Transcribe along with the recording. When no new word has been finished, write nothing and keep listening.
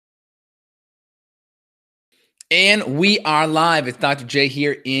And we are live. It's Dr. J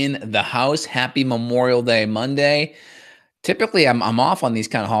here in the house. Happy Memorial Day Monday. Typically, I'm off on these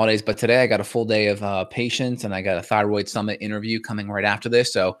kind of holidays, but today I got a full day of patients and I got a Thyroid Summit interview coming right after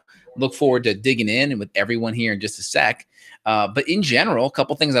this. So look forward to digging in with everyone here in just a sec. But in general, a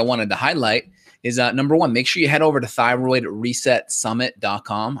couple things I wanted to highlight is number one, make sure you head over to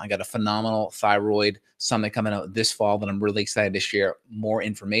thyroidresetsummit.com. I got a phenomenal thyroid summit coming out this fall that I'm really excited to share more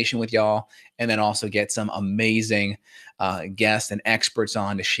information with y'all, and then also get some amazing guests and experts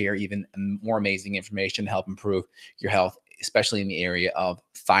on to share even more amazing information to help improve your health, especially in the area of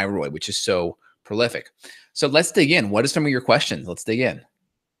thyroid, which is so prolific. So let's dig in. What are some of your questions? Let's dig in.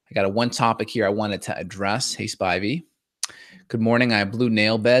 I got one topic here I wanted to address. Hey, Spivey. Good morning. I have blue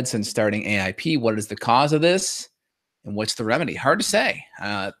nail bed since starting AIP. What is the cause of this? And what's the remedy? Hard to say.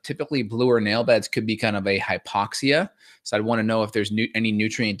 Typically, bluer nail beds could be kind of a hypoxia. So I'd want to know if there's any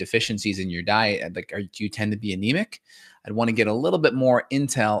nutrient deficiencies in your diet. Like, do you tend to be anemic? I'd want to get a little bit more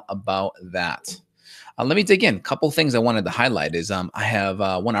intel about that. Let me dig in. A couple of things I wanted to highlight is I have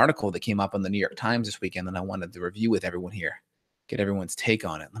one article that came up on the New York Times this weekend that I wanted to review with everyone here, get everyone's take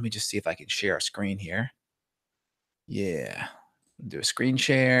on it. Let me just see if I can share a screen here. Yeah, do a screen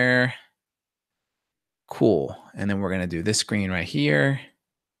share. Cool. And then we're going to do this screen right here.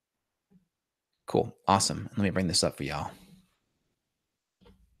 Cool. Awesome. Let me bring this up for y'all.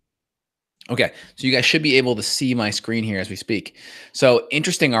 Okay, so you guys should be able to see my screen here as we speak. So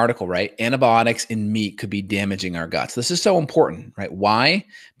interesting article, right? Antibiotics in meat could be damaging our guts. This is so important, right? Why?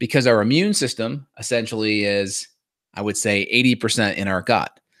 Because our immune system essentially is, I would say, 80% in our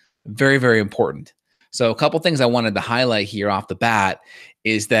gut. Very, very important. So a couple things I wanted to highlight here off the bat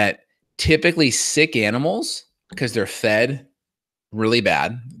is that typically sick animals, because they're fed really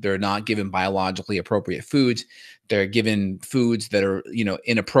bad, they're not given biologically appropriate foods. They're given foods that are,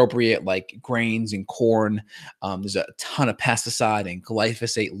 inappropriate, like grains and corn. There's a ton of pesticide and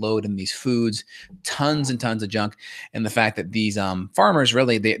glyphosate load in these foods, tons and tons of junk. And the fact that these farmers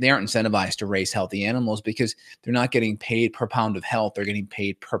really, they aren't incentivized to raise healthy animals because they're not getting paid per pound of health. They're getting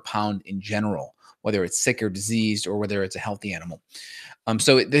paid per pound in general, whether it's sick or diseased or whether it's a healthy animal.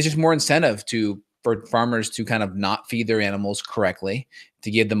 So there's just more incentive for farmers to kind of not feed their animals correctly,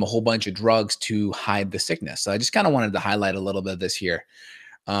 to give them a whole bunch of drugs to hide the sickness. So I just kind of wanted to highlight a little bit of this here,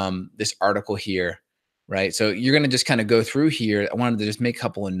 this article here, right? So you're going to just kind of go through here. I wanted to just make a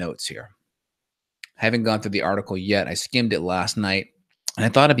couple of notes here. I haven't gone through the article yet. I skimmed it last night, and I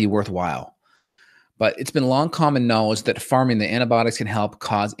thought it'd be worthwhile. But it's been long common knowledge that farming the antibiotics can help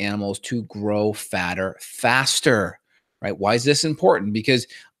cause animals to grow fatter faster, right? Why is this important? Because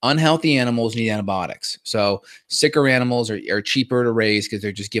unhealthy animals need antibiotics. So sicker animals are cheaper to raise because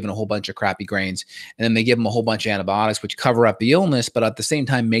they're just given a whole bunch of crappy grains. And then they give them a whole bunch of antibiotics, which cover up the illness, but at the same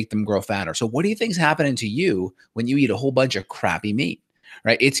time, make them grow fatter. So what do you think is happening to you when you eat a whole bunch of crappy meat,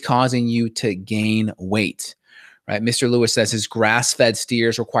 right? It's causing you to gain weight. Right. Mr. Lewis says his grass-fed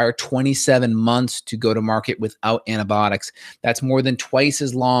steers require 27 months to go to market without antibiotics. That's more than twice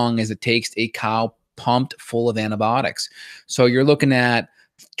as long as it takes a cow pumped full of antibiotics. So you're looking at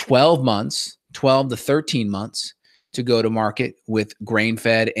 12 months, 12 to 13 months to go to market with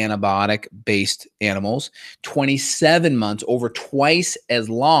grain-fed antibiotic-based animals, 27 months, over twice as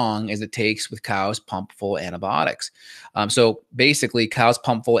long as it takes with cows pumped full of antibiotics. So basically, cows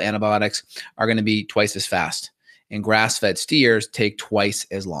pumped full of antibiotics are going to be twice as fast, and grass-fed steers take twice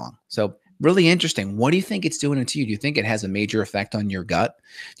as long. So really interesting. What do you think it's doing to you? Do you think it has a major effect on your gut?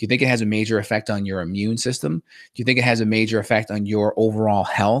 Do you think it has a major effect on your immune system? Do you think it has a major effect on your overall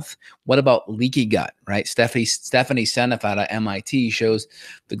health? What about leaky gut, right? Stephanie Seneff out of MIT shows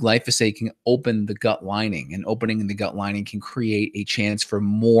the glyphosate can open the gut lining, and opening the gut lining can create a chance for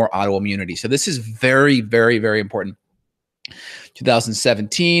more autoimmunity. So this is very, very, very important.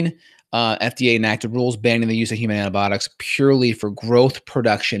 2017, FDA enacted rules banning the use of human antibiotics purely for growth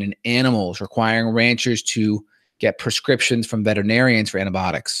production in animals, requiring ranchers to get prescriptions from veterinarians for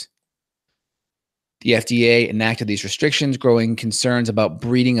antibiotics. The FDA enacted these restrictions, growing concerns about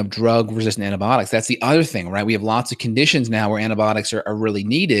breeding of drug-resistant antibiotics. That's the other thing, right? We have lots of conditions now where antibiotics are really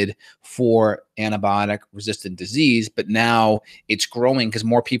needed for antibiotic-resistant disease, but now it's growing because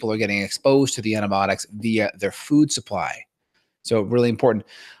more people are getting exposed to the antibiotics via their food supply. So really important.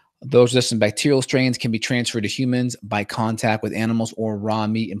 Those resistant bacterial strains can be transferred to humans by contact with animals or raw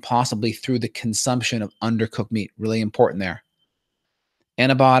meat, and possibly through the consumption of undercooked meat. Really important there.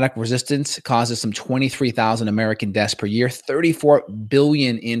 Antibiotic resistance causes some 23,000 American deaths per year, 34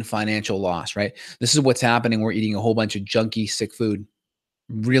 billion in financial loss, right? This is what's happening. We're eating a whole bunch of junky, sick food.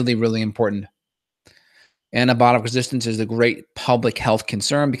 Really, really important. Antibiotic resistance is a great public health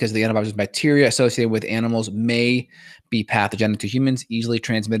concern because the antibiotics bacteria associated with animals may be pathogenic to humans, easily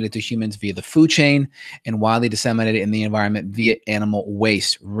transmitted to humans via the food chain, and widely disseminated in the environment via animal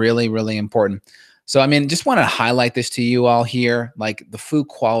waste. Really, really important. So, I mean, just want to highlight this to you all here. Like, the food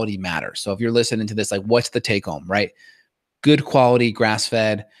quality matters. So, if you're listening to this, like, what's the take home, right? Good quality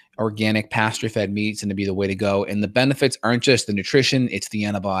grass-fed, organic, pasture-fed meats and to be the way to go. And the benefits aren't just the nutrition, it's the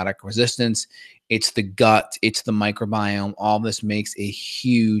antibiotic resistance, it's the gut, it's the microbiome. All this makes a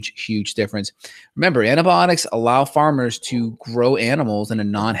huge, huge difference. Remember, antibiotics allow farmers to grow animals in a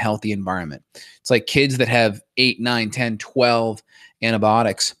non-healthy environment. It's like kids that have 8, 9, 10, 12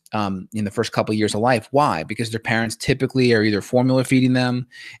 antibiotics in the first couple of years of life. Why? Because their parents typically are either formula feeding them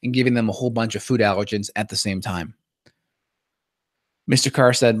and giving them a whole bunch of food allergens at the same time. Mr.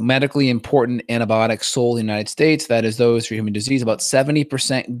 Carr said medically important antibiotics sold in the United States, that is those for human disease, about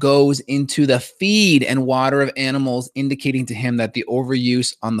 70% goes into the feed and water of animals, indicating to him that the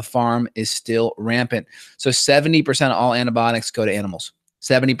overuse on the farm is still rampant. So 70% of all antibiotics go to animals.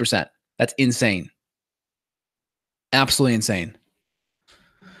 70%. That's insane. Absolutely insane.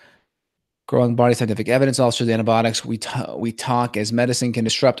 Growing body scientific evidence also shows antibiotics we talk as medicine can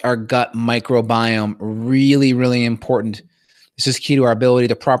disrupt our gut microbiome. Really, really important. This is key to our ability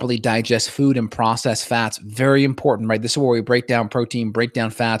to properly digest food and process fats. Very important, right? This is where we break down protein, break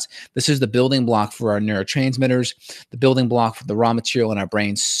down fats. This is the building block for our neurotransmitters, the building block for the raw material in our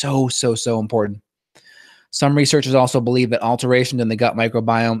brain. So, so, so important. Some researchers also believe that alterations in the gut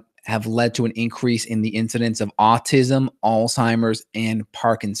microbiome have led to an increase in the incidence of autism, Alzheimer's, and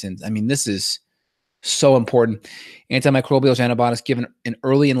Parkinson's. I mean, this is so important. Antimicrobials antibiotics given in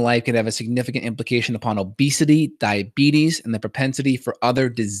early in life can have a significant implication upon obesity, diabetes, and the propensity for other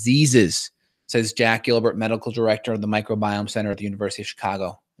diseases, says Jack Gilbert, medical director of the Microbiome Center at the University of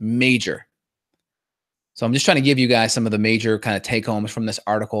Chicago. Major. So I'm just trying to give you guys some of the major kind of take homes from this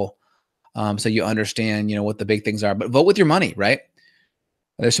article, so you understand, what the big things are. But vote with your money, right?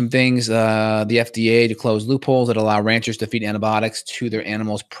 There's some things, the FDA to close loopholes that allow ranchers to feed antibiotics to their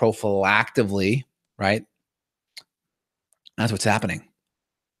animals prophylactically, right? That's what's happening.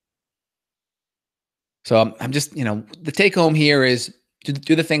 So I'm just, the take home here is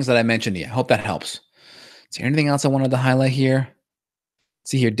do the things that I mentioned to you. I hope that helps. Is there anything else I wanted to highlight here?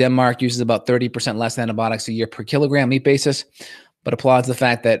 See here, Denmark uses about 30% less antibiotics a year per kilogram meat basis, but applauds the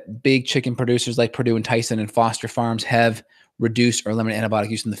fact that big chicken producers like Purdue and Tyson and Foster Farms have reduced or eliminated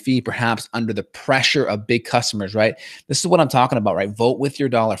antibiotic use in the feed, perhaps under the pressure of big customers, right? This is what I'm talking about, right? Vote with your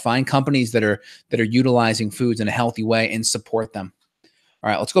dollar. Find companies that are utilizing foods in a healthy way and support them. All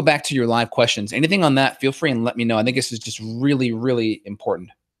right, let's go back to your live questions. Anything on that, feel free and let me know. I think this is just really, really important.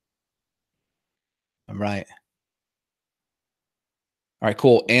 All right. All right,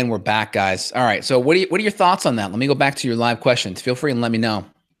 cool. And we're back, guys. All right. So what are your thoughts on that? Let me go back to your live questions. Feel free and let me know.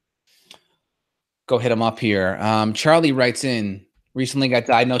 Go hit them up here. Charlie writes in, recently got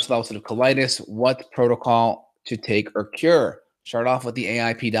diagnosed with ulcerative colitis. What protocol to take or cure? Start off with the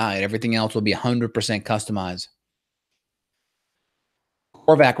AIP diet. Everything else will be 100% customized.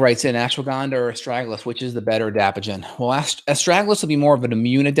 Korvac writes in, ashwagandha or astragalus, which is the better adaptogen? Well, astragalus will be more of an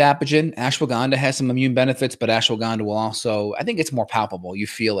immune adaptogen. Ashwagandha has some immune benefits, but ashwagandha will also, I think it's more palpable. You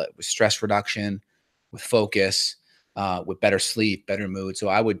feel it with stress reduction, with focus, with better sleep, better mood. So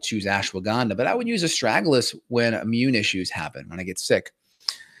I would choose ashwagandha, but I would use astragalus when immune issues happen, when I get sick.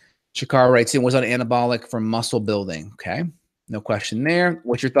 Shakar writes in, was on anabolic for muscle building. Okay. No question there.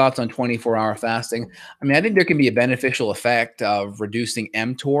 What's your thoughts on 24-hour fasting? I mean, I think there can be a beneficial effect of reducing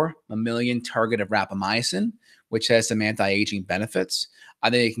mTOR, mammalian target of rapamycin, which has some anti-aging benefits. I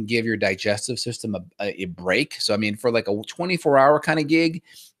think it can give your digestive system a break. So, I mean, for like a 24-hour kind of gig,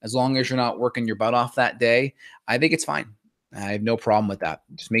 as long as you're not working your butt off that day, I think it's fine. I have no problem with that.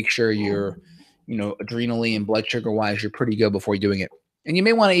 Just make sure you're, adrenally and blood sugar wise, you're pretty good before you're doing it. And you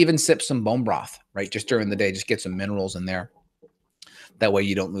may want to even sip some bone broth, right? Just during the day, just get some minerals in there. That way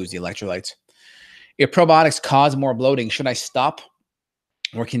you don't lose the electrolytes. If probiotics cause more bloating, should I stop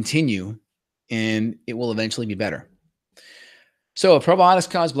or continue? And it will eventually be better. So if probiotics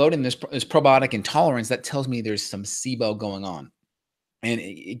cause bloating, there's probiotic intolerance. That tells me there's some SIBO going on. And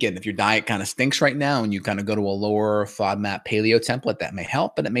again, if your diet kind of stinks right now and you kind of go to a lower FODMAP paleo template, that may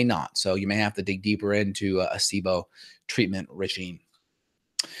help, but it may not. So you may have to dig deeper into a SIBO treatment regime.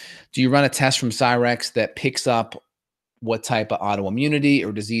 Do you run a test from Cyrex that picks up what type of autoimmunity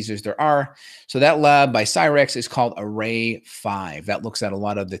or diseases there are? So that lab by Cyrex is called Array 5. That looks at a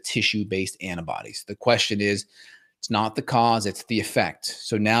lot of the tissue-based antibodies. The question is, it's not the cause, it's the effect.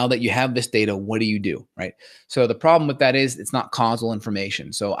 So now that you have this data, what do you do, right? So the problem with that is it's not causal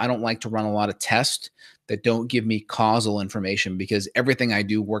information. So I don't like to run a lot of tests that don't give me causal information, because everything I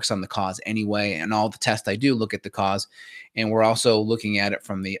do works on the cause anyway. And all the tests I do look at the cause. And we're also looking at it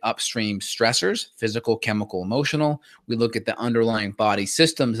from the upstream stressors, physical, chemical, emotional. We look at the underlying body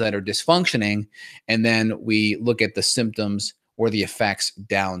systems that are dysfunctioning, and then we look at the symptoms or the effects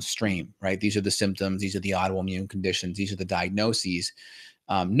downstream, right? These are the symptoms, these are the autoimmune conditions, these are the diagnoses.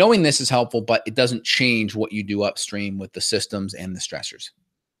 Knowing this is helpful, but it doesn't change what you do upstream with the systems and the stressors.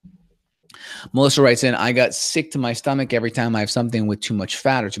 Melissa writes in, I got sick to my stomach every time I have something with too much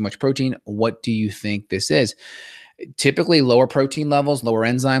fat or too much protein. What do you think this is? Typically lower protein levels, lower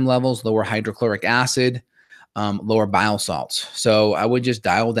enzyme levels, lower hydrochloric acid, lower bile salts. So I would just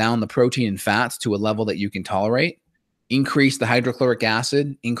dial down the protein and fats to a level that you can tolerate, increase the hydrochloric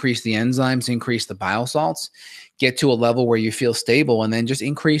acid, increase the enzymes, increase the bile salts, get to a level where you feel stable, and then just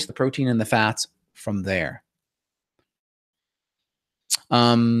increase the protein and the fats from there.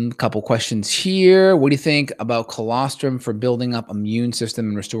 Couple questions here. What do you think about colostrum for building up immune system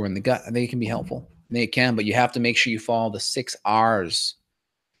and restoring the gut? I think it can be helpful. I think it can, but you have to make sure you follow the 6 R's.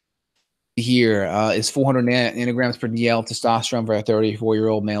 Here is 400 nanograms per DL testosterone for a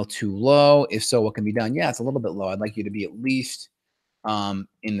 34-year-old male too low? If so, what can be done? Yeah, it's a little bit low. I'd like you to be at least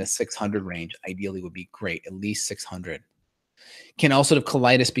in the 600 range. Ideally would be great, at least 600. Can ulcerative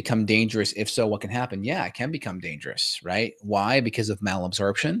colitis become dangerous? If so, what can happen? Yeah, it can become dangerous, right? Why? Because of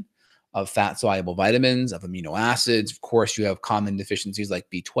malabsorption of fat-soluble vitamins, of amino acids. Of course, you have common deficiencies like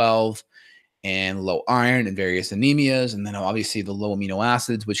B12 and low iron and various anemias. And then obviously the low amino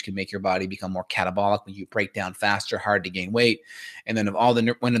acids, which can make your body become more catabolic when you break down faster, hard to gain weight. And then when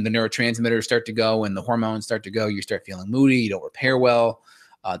the neurotransmitters start to go and the hormones start to go, you start feeling moody, you don't repair well,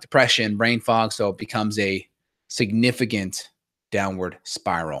 depression, brain fog. So it becomes a significant downward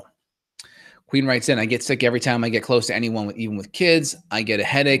spiral. Queen writes in, I get sick every time I get close to anyone, even with kids. I get a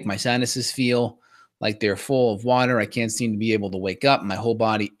headache. My sinuses feel like they're full of water. I can't seem to be able to wake up. My whole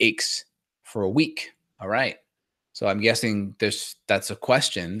body aches for a week. All right. So I'm guessing that's a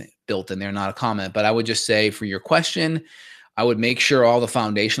question built in there, not a comment. But I would just say for your question, I would make sure all the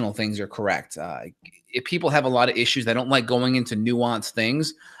foundational things are correct. If people have a lot of issues, I don't like going into nuanced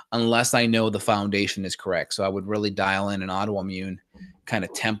things unless I know the foundation is correct. So I would really dial in an autoimmune kind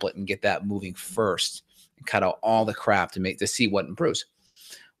of template and get that moving first and cut out all the crap to see what improves.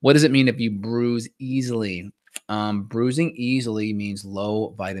 What does it mean if you bruise easily? Bruising easily means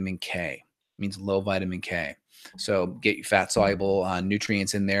low vitamin K. So get your fat soluble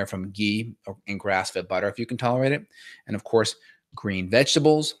nutrients in there from ghee and grass-fed butter if you can tolerate it. And of course, green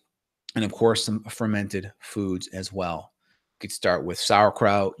vegetables. And of course, some fermented foods as well. You could start with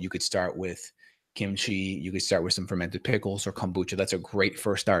sauerkraut. You could start with kimchi. You could start with some fermented pickles or kombucha. That's a great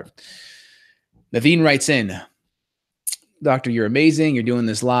first start. Naveen writes in, Doctor, you're amazing. You're doing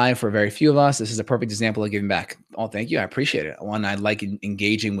this live for very few of us. This is a perfect example of giving back. Oh, thank you. I appreciate it. One, I like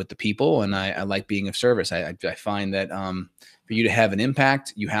engaging with the people, and I like being of service. I find that for you to have an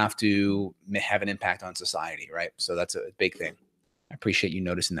impact, you have to have an impact on society, right? So that's a big thing. I appreciate you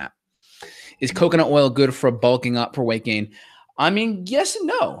noticing that. Is coconut oil good for bulking up for weight gain? I mean, yes and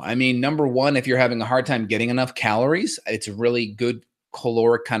no. I mean, number one, if you're having a hard time getting enough calories, it's a really good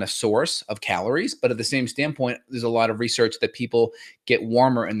caloric kind of source of calories. But at the same standpoint, there's a lot of research that people get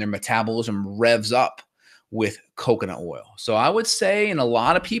warmer and their metabolism revs up with coconut oil. So I would say in a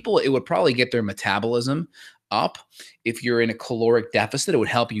lot of people, it would probably get their metabolism up. If you're in a caloric deficit, it would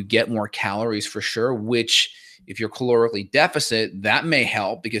help you get more calories for sure, which if you're calorically deficit, that may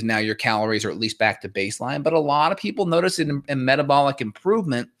help because now your calories are at least back to baseline. But a lot of people notice a metabolic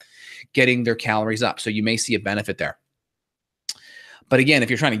improvement getting their calories up. So you may see a benefit there. But again, if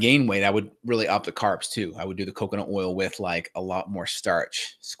you're trying to gain weight, I would really up the carbs too. I would do the coconut oil with like a lot more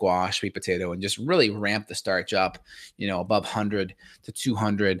starch, squash, sweet potato, and just really ramp the starch up, above 100 to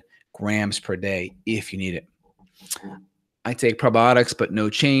 200 grams per day if you need it. I take probiotics, but no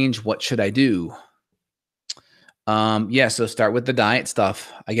change. What should I do? So start with the diet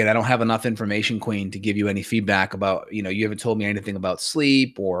stuff. Again, I don't have enough information, Queen, to give you any feedback about, you haven't told me anything about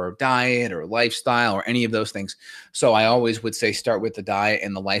sleep or diet or lifestyle or any of those things. So I always would say start with the diet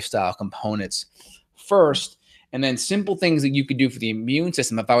and the lifestyle components first, and then simple things that you could do for the immune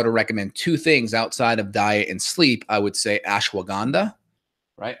system. If I were to recommend two things outside of diet and sleep, I would say ashwagandha,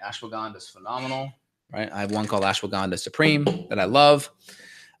 right? Ashwagandha is phenomenal, right? I have one called Ashwagandha Supreme that I love.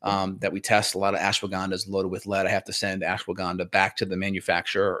 That we test. A lot of ashwagandha is loaded with lead. I have to send ashwagandha back to the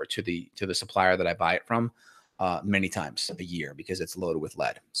manufacturer or to the supplier that I buy it from many times a year because it's loaded with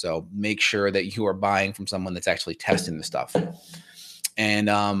lead. So make sure that you are buying from someone that's actually testing the stuff. And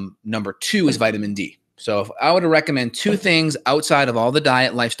number two is vitamin D. So if I were to recommend two things outside of all the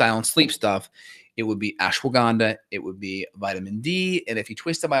diet, lifestyle, and sleep stuff, it would be ashwagandha, it would be vitamin D. And if you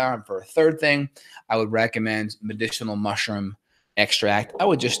twisted my arm for a third thing, I would recommend medicinal mushroom extract. I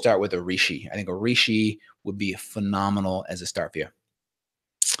would just start with a reishi. I think a reishi would be phenomenal as a start for you.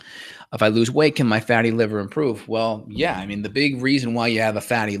 If I lose weight, can my fatty liver improve? Well, yeah. I mean, the big reason why you have a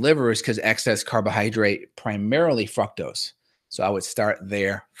fatty liver is because excess carbohydrate, primarily fructose. So I would start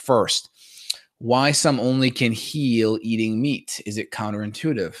there first. Why some only can heal eating meat? Is it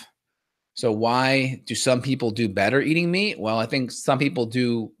counterintuitive? So why do some people do better eating meat? Well, I think some people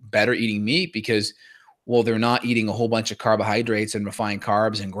do better eating meat because, well, they're not eating a whole bunch of carbohydrates and refined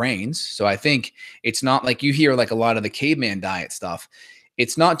carbs and grains. So I think it's not like you hear like a lot of the caveman diet stuff.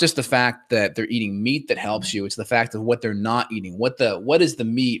 It's not just the fact that they're eating meat that helps you. It's the fact of what they're not eating. What is the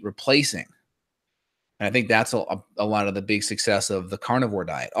meat replacing? And I think that's a lot of the big success of the carnivore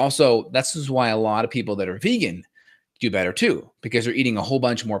diet. Also, that's just why a lot of people that are vegan do better too, because they're eating a whole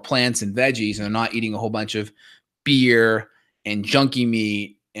bunch more plants and veggies, and they're not eating a whole bunch of beer and junky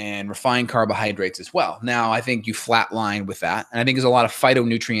meat and refined carbohydrates as well. Now, I think you flatline with that. And I think there's a lot of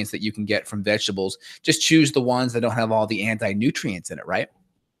phytonutrients that you can get from vegetables. Just choose the ones that don't have all the anti-nutrients in it, right?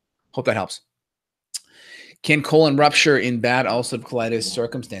 Hope that helps. Can colon rupture in bad ulcerative colitis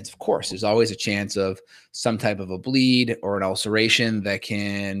circumstance? Of course, there's always a chance of some type of a bleed or an ulceration that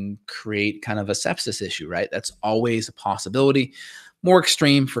can create kind of a sepsis issue, right? That's always a possibility. More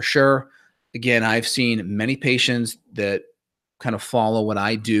extreme for sure. Again, I've seen many patients that kind of follow what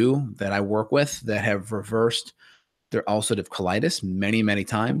I do, that I work with, that have reversed their ulcerative colitis many, many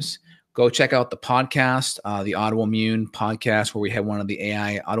times. Go check out the podcast, the autoimmune podcast, where we had one of the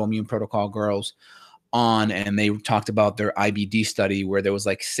AI autoimmune protocol girls on, and they talked about their IBD study where there was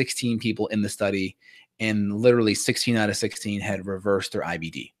like 16 people in the study, and literally 16 out of 16 had reversed their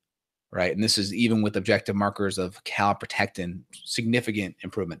IBD, right? And this is even with objective markers of calprotectin, significant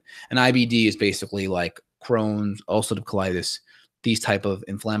improvement. And IBD is basically like Crohn's, ulcerative colitis, these type of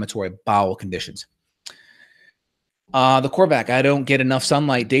inflammatory bowel conditions. The Corvac, I don't get enough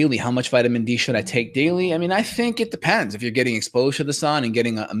sunlight daily. How much vitamin D should I take daily? I mean, I think it depends. If you're getting exposed to the sun and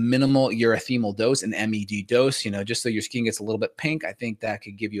getting a minimal erythemal dose, an MED dose, just so your skin gets a little bit pink, I think that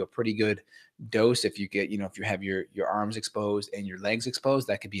could give you a pretty good dose. If you get, if you have your arms exposed and your legs exposed,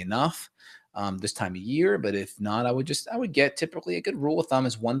 that could be enough this time of year. But if not, I would get typically a good rule of thumb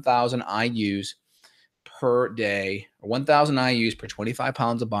is 1,000 IUs per day, or 1,000 IUs per 25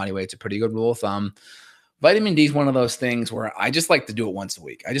 pounds of body weight. It's a pretty good rule of thumb. Vitamin D is one of those things where I just like to do it once a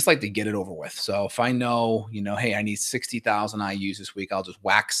week. I just like to get it over with. So if I know, hey, I need 60,000 IUs this week, I'll just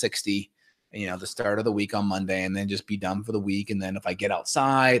whack 60, the start of the week on Monday, and then just be done for the week. And then if I get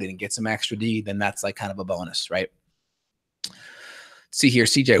outside and get some extra D, then that's like kind of a bonus, right? See here,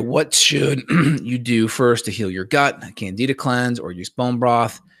 CJ, what should you do first to heal your gut? Candida cleanse or use bone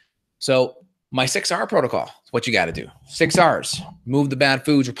broth? So my 6R protocol is what you got to do. 6 R's. Remove the bad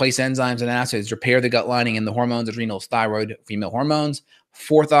foods, replace enzymes and acids, repair the gut lining and the hormones, adrenals, thyroid, female hormones.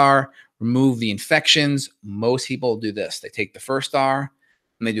 4th R, remove the infections. Most people do this. They take the 1st R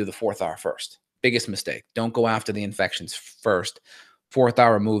and they do the 4th R first. Biggest mistake. Don't go after the infections first. 4th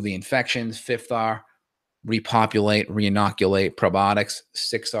R, remove the infections. 5th R, repopulate, reinoculate probiotics.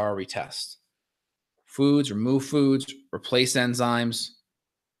 6 R, retest. Foods, remove foods, replace enzymes,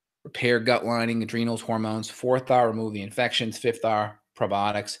 repair gut lining, adrenals, hormones. 4th R, remove the infections. 5th R,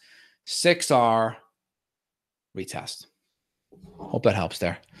 probiotics. 6 R, retest. Hope that helps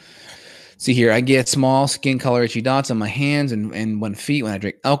there. See here, I get small skin color itchy dots on my hands and 1 feet when I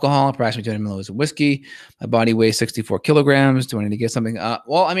drink alcohol, approximately 20 milliliters of whiskey. My body weighs 64 kilograms. Do I need to get something up?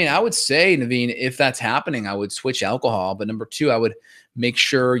 Well, I mean, I would say, Naveen, if that's happening, I would switch alcohol. But number 2, I would make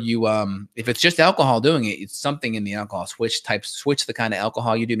sure you, if it's just alcohol doing it, it's something in the alcohol. Switch the kind of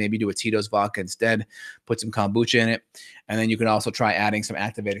alcohol you do. Maybe do a Tito's vodka instead. Put some kombucha in it. And then you can also try adding some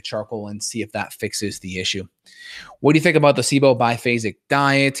activated charcoal and see if that fixes the issue. What do you think about the SIBO biphasic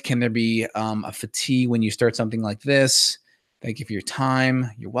diet? Can there be a fatigue when you start something like this? Thank you for your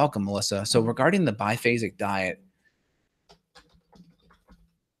time. You're welcome, Melissa. So regarding the biphasic diet,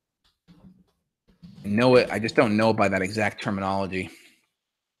 I just don't know by that exact terminology.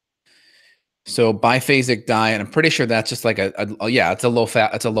 So biphasic diet, I'm pretty sure that's just like it's a low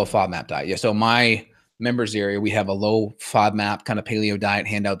FODMAP diet. Yeah. So my members area, we have a low FODMAP kind of paleo diet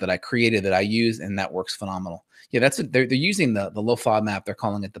handout that I created that I use, and that works phenomenal. Yeah, they're using the low FODMAP. They're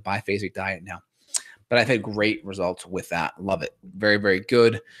calling it the biphasic diet now. But I've had great results with that. Love it. Very, very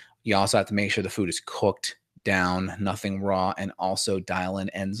good. You also have to make sure the food is cooked down, nothing raw, and also dial in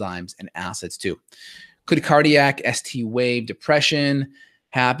enzymes and acids too. Could cardiac ST wave depression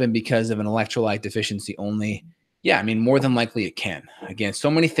happen because of an electrolyte deficiency only? Yeah, I mean, more than likely it can. Again, so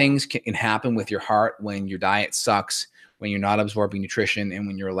many things can happen with your heart when your diet sucks, when you're not absorbing nutrition, and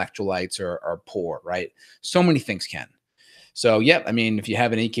when your electrolytes are poor, right? So many things can. So, yeah, I mean, if you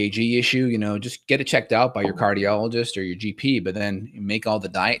have an EKG issue, just get it checked out by your cardiologist or your GP, but then make all the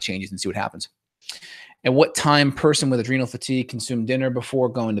diet changes and see what happens. At what time person with adrenal fatigue consume dinner before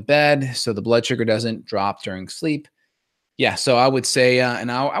going to bed so the blood sugar doesn't drop during sleep? Yeah, so I would say an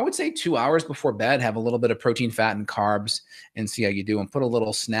hour. I would say 2 hours before bed, have a little bit of protein, fat, and carbs, and see how you do. And put a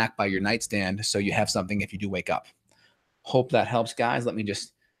little snack by your nightstand so you have something if you do wake up. Hope that helps, guys. Let me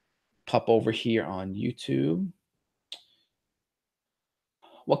just pop over here on YouTube.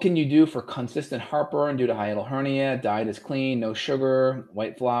 What can you do for consistent heartburn due to hiatal hernia? Diet is clean, no sugar,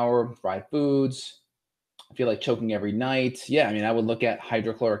 white flour, fried foods. I feel like choking every night. Yeah, I mean, I would look at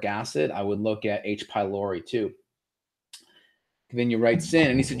hydrochloric acid. I would look at H. pylori too. Then you write in,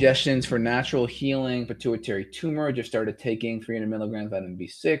 any suggestions for natural healing pituitary tumor? Just started taking 300 milligrams vitamin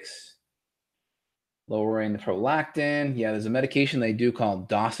B6, lowering the prolactin. Yeah, there's a medication they do called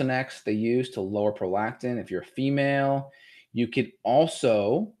Dosinex they use to lower prolactin. If you're a female, you can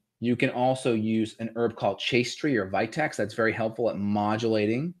also use an herb called chaste tree or Vitex. That's very helpful at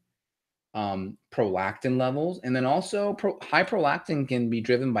modulating prolactin levels. And then also high prolactin can be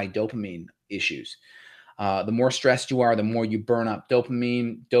driven by dopamine issues. The more stressed you are, the more you burn up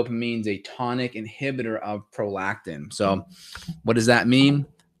dopamine. Dopamine's a tonic inhibitor of prolactin. So what does that mean?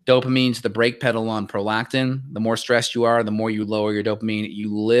 Dopamine's the brake pedal on prolactin. The more stressed you are, the more you lower your dopamine.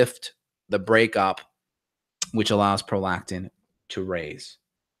 You lift the brake up, which allows prolactin to raise.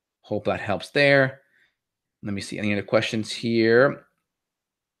 Hope that helps there. Let me see any other questions here.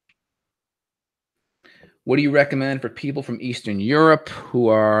 What do you recommend for people from Eastern Europe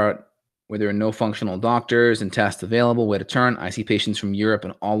where there are no functional doctors and tests available? Way to turn. I see patients from Europe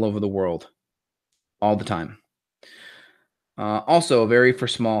and all over the world all the time. Also, vary for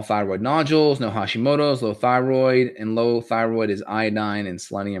small thyroid nodules, no Hashimoto's, low thyroid, and low thyroid is iodine and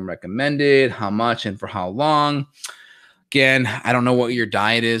selenium recommended. How much and for how long? Again, I don't know what your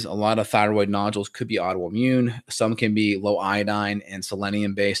diet is. A lot of thyroid nodules could be autoimmune. Some can be low iodine and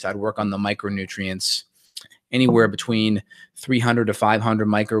selenium based. I'd work on the micronutrients. Anywhere between 300 to 500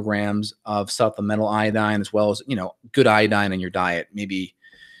 micrograms of supplemental iodine, as well as, good iodine in your diet, maybe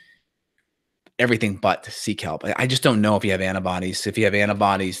everything but sea kelp. I just don't know if you have antibodies. If you have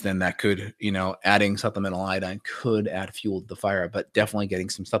antibodies, then that could, adding supplemental iodine could add fuel to the fire, but definitely getting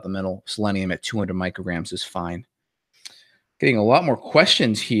some supplemental selenium at 200 micrograms is fine. Getting a lot more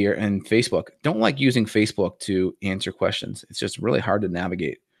questions here in Facebook. Don't like using Facebook to answer questions. It's just really hard to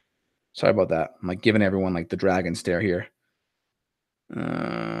navigate. Sorry about that. I'm like giving everyone like the dragon stare here.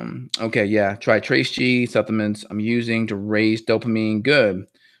 Okay, yeah. Try Trace G supplements I'm using to raise dopamine. Good.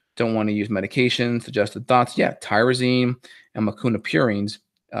 Don't want to use medications. Suggested thoughts. Yeah, tyrosine and macunapurines.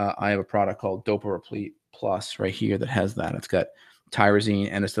 I have a product called Dopa Replete Plus right here that has that. It's got tyrosine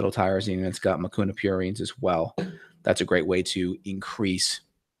and acetyltyrosine, and it's got macunapurines as well. That's a great way to increase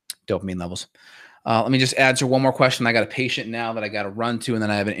dopamine levels. Let me just answer one more question. I got a patient now that I got to run to, and then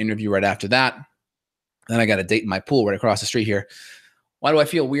I have an interview right after that. Then I got a date in my pool right across the street here. Why do I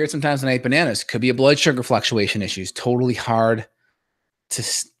feel weird sometimes when I eat bananas? Could be a blood sugar fluctuation issues. Totally hard to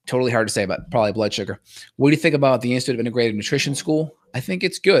say, but probably blood sugar. What do you think about the Institute of Integrated Nutrition School? I think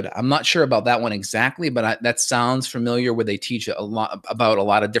it's good. I'm not sure about that one exactly, but that sounds familiar where they teach a lot about a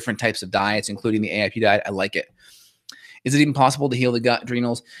lot of different types of diets, including the AIP diet. I like it. Is it even possible to heal the gut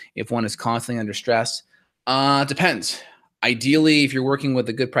adrenals if one is constantly under stress? Depends. Ideally, if you're working with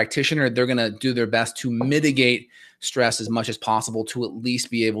a good practitioner, they're going to do their best to mitigate stress as much as possible to at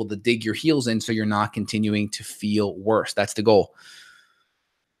least be able to dig your heels in so you're not continuing to feel worse. That's the goal.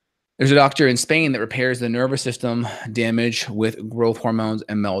 There's a doctor in Spain that repairs the nervous system damage with growth hormones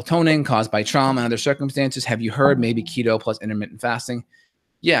and melatonin caused by trauma and other circumstances. Have you heard maybe keto plus intermittent fasting?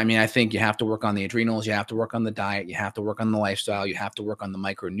 Yeah, I mean, I think you have to work on the adrenals, you have to work on the diet, you have to work on the lifestyle, you have to work on the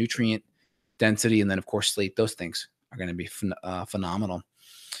micronutrient density, and then, of course, sleep. Those things are going to be phenomenal.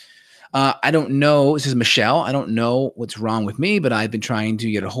 I don't know. This is Michelle. I don't know what's wrong with me, but I've been trying to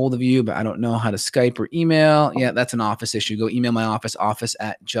get a hold of you, but I don't know how to Skype or email. Yeah, that's an office issue. Go email my office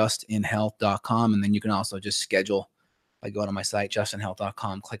at justinhealth.com, and then you can also just schedule by going to my site,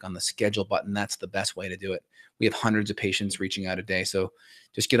 justinhealth.com, click on the schedule button. That's the best way to do it. We have hundreds of patients reaching out a day, so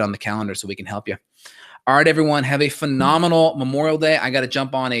just get on the calendar so we can help you. All right, everyone, have a phenomenal Memorial Day. I got to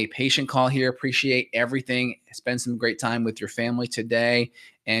jump on a patient call here. Appreciate everything. Spend some great time with your family today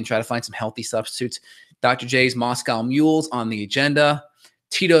and try to find some healthy substitutes. Dr. J's Moscow Mules on the agenda,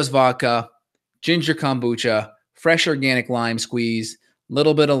 Tito's Vodka, ginger kombucha, fresh organic lime squeeze,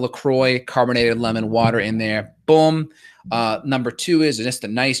 little bit of LaCroix, carbonated lemon water in there. Boom. Number two is just a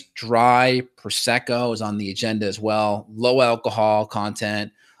nice dry Prosecco is on the agenda as well. Low alcohol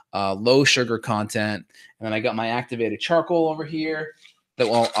content, low sugar content. And then I got my activated charcoal over here that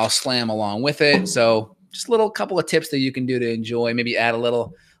I'll slam along with it. So just a little couple of tips that you can do to enjoy, maybe add a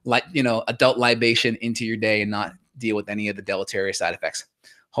little adult libation into your day and not deal with any of the deleterious side effects.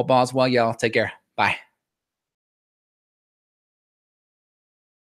 Hope all's well, y'all. Take care. Bye.